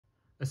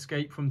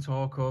Escape from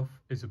Tarkov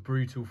is a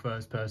brutal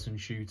first-person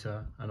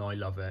shooter and I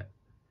love it,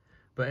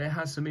 but it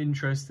has some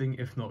interesting,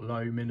 if not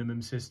low,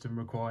 minimum system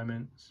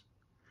requirements.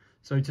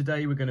 So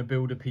today we're going to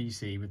build a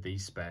PC with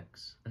these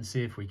specs and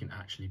see if we can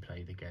actually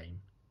play the game.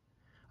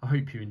 I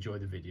hope you enjoy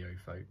the video,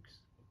 folks.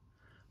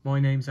 My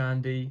name's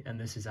Andy and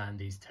this is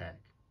Andy's Tech.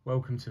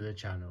 Welcome to the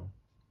channel.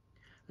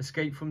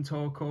 Escape from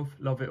Tarkov,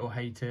 love it or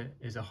hate it,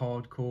 is a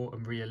hardcore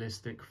and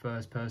realistic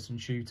first-person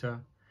shooter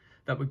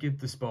that would give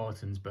the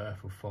Spartans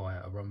Birth of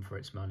Fire a run for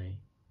its money.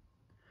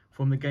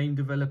 From the game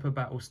developer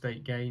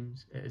Battlestate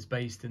Games, it is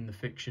based in the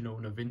fictional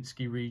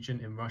Novinsky region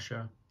in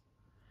Russia.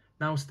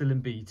 Now still in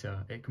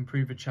beta, it can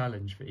prove a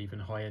challenge for even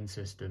high-end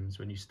systems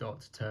when you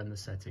start to turn the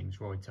settings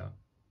right up.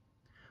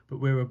 But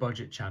we're a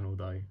budget channel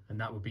though,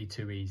 and that would be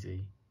too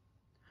easy.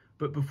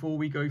 But before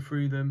we go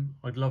through them,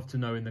 I'd love to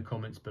know in the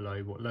comments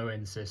below what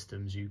low-end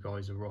systems you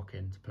guys are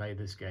rocking to play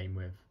this game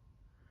with.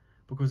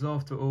 Because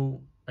after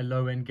all, a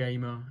low-end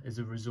gamer is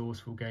a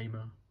resourceful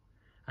gamer,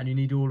 and you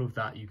need all of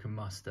that you can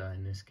muster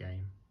in this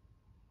game.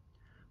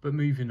 But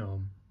moving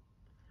on,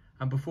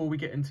 and before we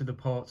get into the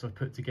parts I've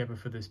put together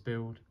for this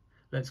build,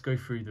 let's go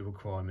through the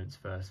requirements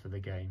first for the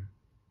game.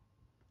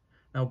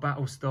 Now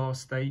Battlestar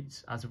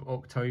states, as of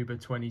October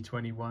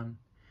 2021,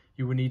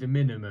 you will need a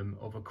minimum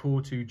of a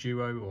Core 2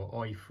 Duo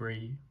or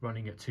i3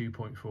 running at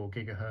 2.4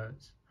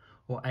 GHz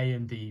or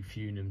AMD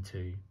Fusion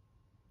 2.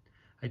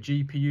 A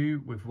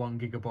GPU with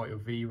 1GB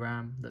of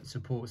VRAM that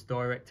supports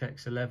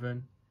DirectX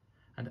 11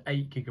 and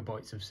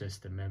 8GB of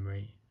system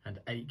memory and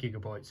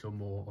 8GB or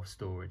more of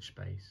storage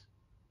space.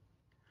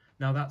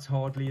 Now that's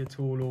hardly a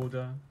tall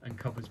order and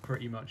covers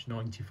pretty much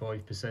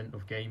 95%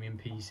 of gaming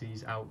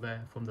PCs out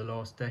there from the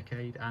last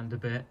decade and a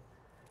bit.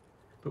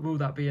 But will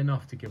that be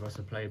enough to give us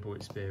a playable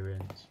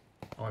experience?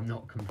 I'm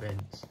not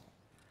convinced.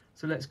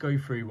 So let's go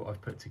through what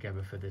I've put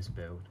together for this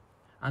build.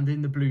 And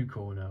in the blue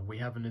corner we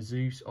have an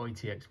Asus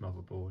ITX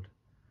motherboard,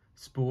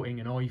 sporting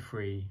an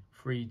i3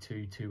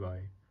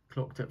 3220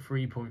 clocked at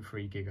 3.3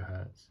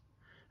 GHz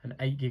and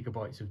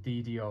 8GB of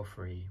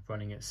DDR3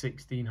 running at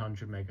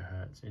 1600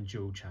 MHz in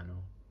dual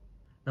channel.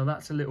 Now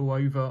that's a little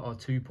over our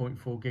 2.4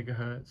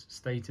 GHz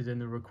stated in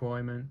the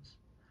requirements,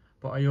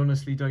 but I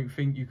honestly don't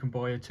think you can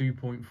buy a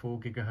 2.4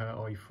 GHz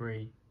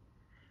i3,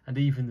 and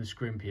even the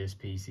scrimpiest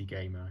PC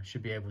gamer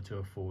should be able to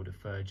afford a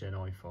 3rd Gen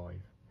i5,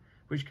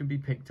 which can be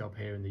picked up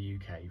here in the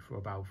UK for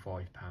about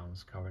 £5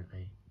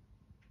 currently.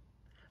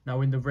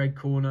 Now in the red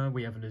corner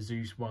we have an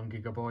Asus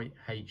 1GB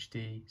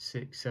HD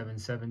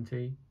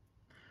 6770,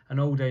 an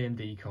old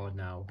AMD card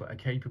now but a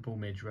capable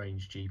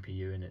mid-range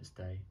GPU in its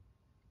day.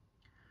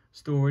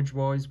 Storage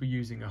wise we're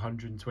using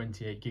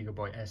 128GB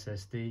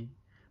SSD,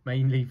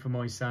 mainly for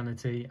my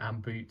sanity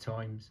and boot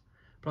times,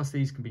 plus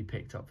these can be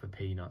picked up for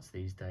peanuts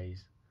these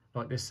days,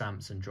 like this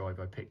Samsung drive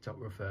I picked up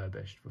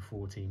refurbished for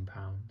 £14.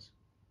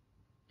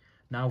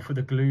 Now for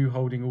the glue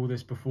holding all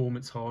this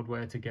performance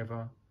hardware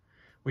together,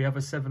 we have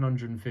a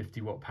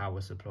 750-watt power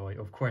supply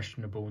of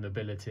questionable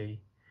nobility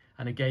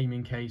and a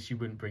gaming case you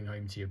wouldn't bring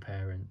home to your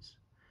parents.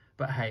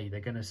 But hey,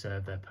 they're going to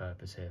serve their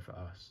purpose here for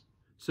us.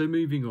 So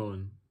moving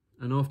on,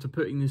 and after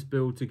putting this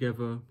build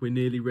together, we're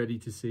nearly ready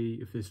to see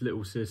if this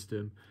little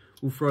system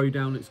will throw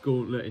down its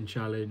gauntlet in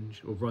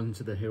challenge or run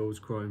to the hills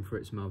crying for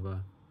its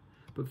mother.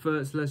 But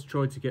first, let's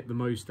try to get the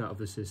most out of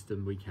the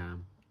system we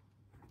can.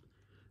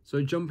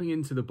 So jumping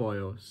into the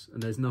BIOS,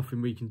 and there's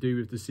nothing we can do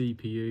with the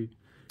CPU.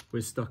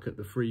 We're stuck at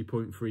the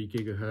 3.3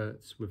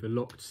 GHz with a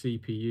locked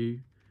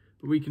CPU,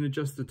 but we can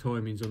adjust the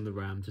timings on the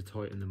RAM to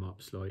tighten them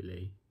up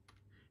slightly.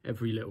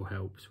 Every little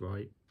helps,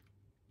 right?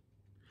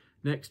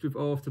 Next, with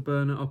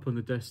Afterburner up on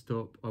the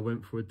desktop, I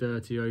went for a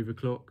dirty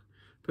overclock,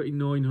 putting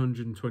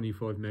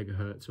 925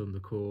 MHz on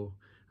the core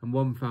and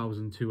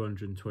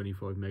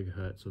 1225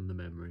 MHz on the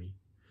memory,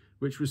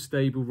 which was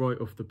stable right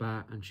off the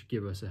bat and should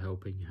give us a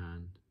helping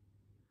hand.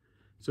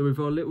 So with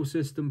our little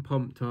system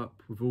pumped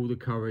up with all the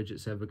courage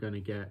it's ever going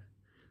to get,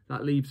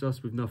 that leaves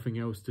us with nothing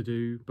else to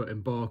do but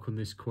embark on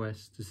this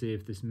quest to see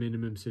if this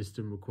minimum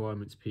system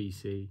requirements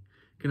PC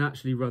can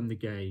actually run the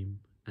game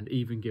and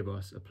even give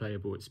us a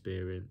playable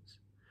experience,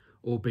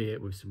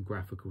 albeit with some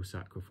graphical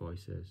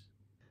sacrifices.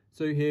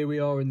 So here we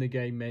are in the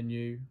game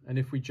menu, and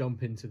if we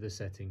jump into the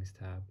settings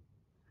tab,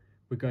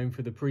 we're going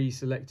for the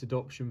pre-selected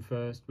option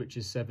first, which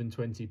is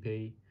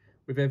 720p,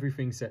 with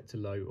everything set to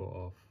low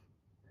or off.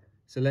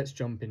 So let's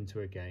jump into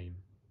a game.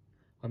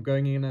 I'm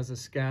going in as a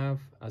scav,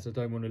 as I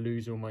don't want to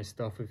lose all my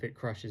stuff if it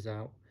crashes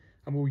out,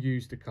 and we'll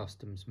use the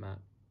customs map.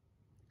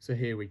 So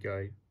here we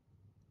go.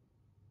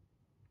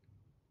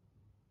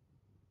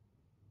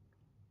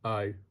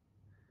 Oh.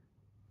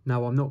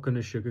 Now I'm not going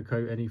to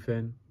sugarcoat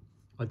anything.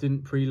 I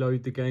didn't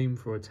preload the game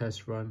for a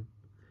test run,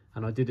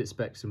 and I did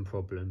expect some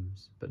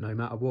problems, but no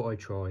matter what I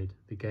tried,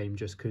 the game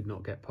just could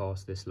not get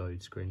past this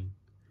load screen.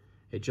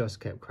 It just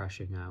kept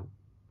crashing out.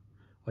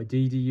 I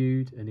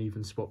DDU'd and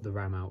even swapped the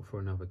RAM out for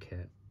another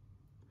kit.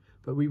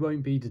 But we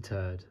won't be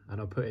deterred,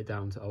 and I'll put it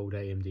down to old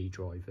AMD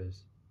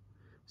drivers.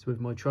 So with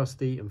my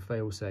trusty and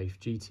fail-safe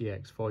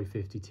GTX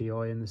 550 Ti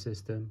in the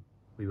system,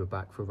 we were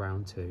back for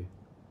round 2.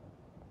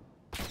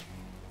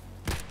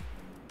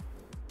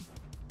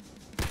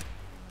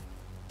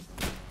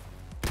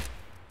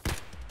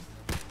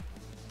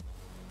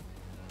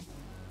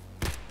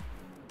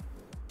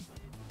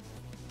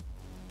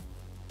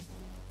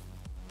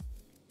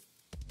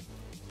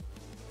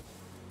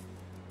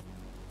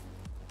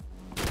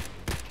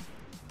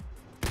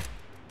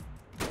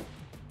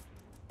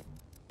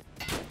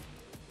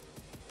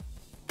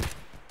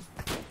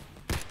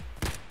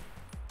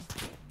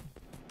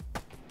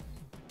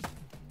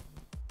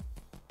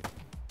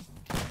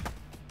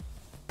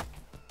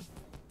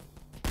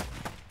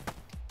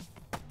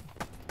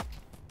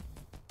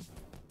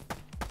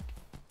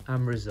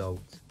 And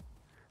result,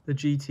 the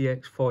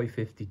GTX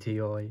 550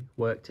 Ti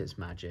worked its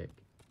magic.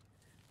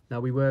 Now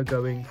we were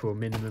going for a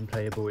minimum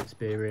playable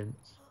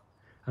experience,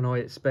 and I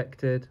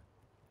expected,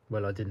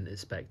 well, I didn't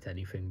expect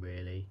anything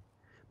really,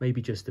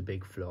 maybe just a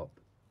big flop,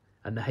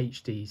 and the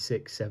HD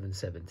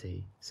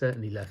 6770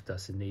 certainly left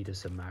us in need of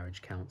some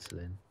marriage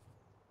counselling.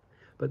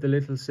 But the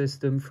little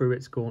system threw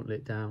its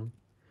gauntlet down,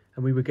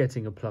 and we were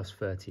getting a plus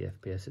 30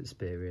 FPS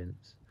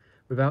experience,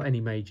 without any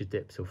major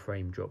dips or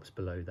frame drops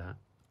below that,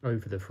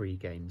 over the 3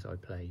 games I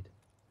played.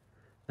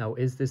 Now,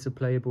 is this a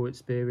playable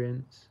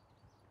experience?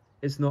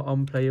 It's not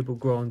unplayable,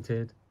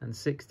 granted, and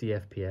 60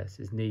 FPS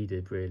is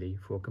needed really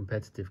for a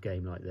competitive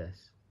game like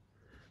this.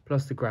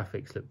 Plus the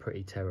graphics look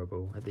pretty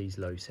terrible at these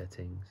low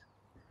settings.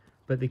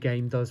 But the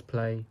game does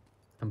play,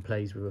 and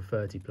plays with a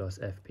 30 plus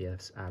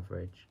FPS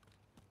average.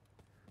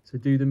 So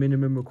do the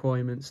minimum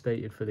requirements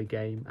stated for the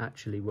game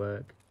actually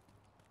work?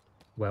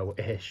 Well,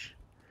 ish.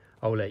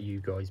 I'll let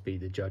you guys be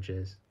the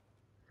judges.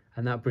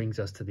 And that brings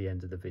us to the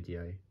end of the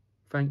video.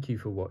 Thank you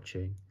for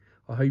watching.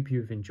 I hope you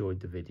have enjoyed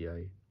the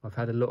video. I've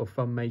had a lot of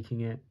fun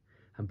making it,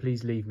 and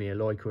please leave me a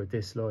like or a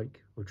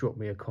dislike, or drop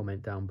me a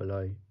comment down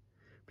below.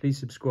 Please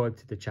subscribe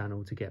to the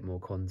channel to get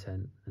more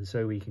content, and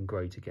so we can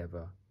grow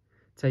together.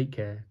 Take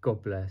care,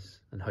 God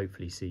bless, and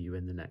hopefully see you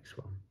in the next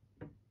one.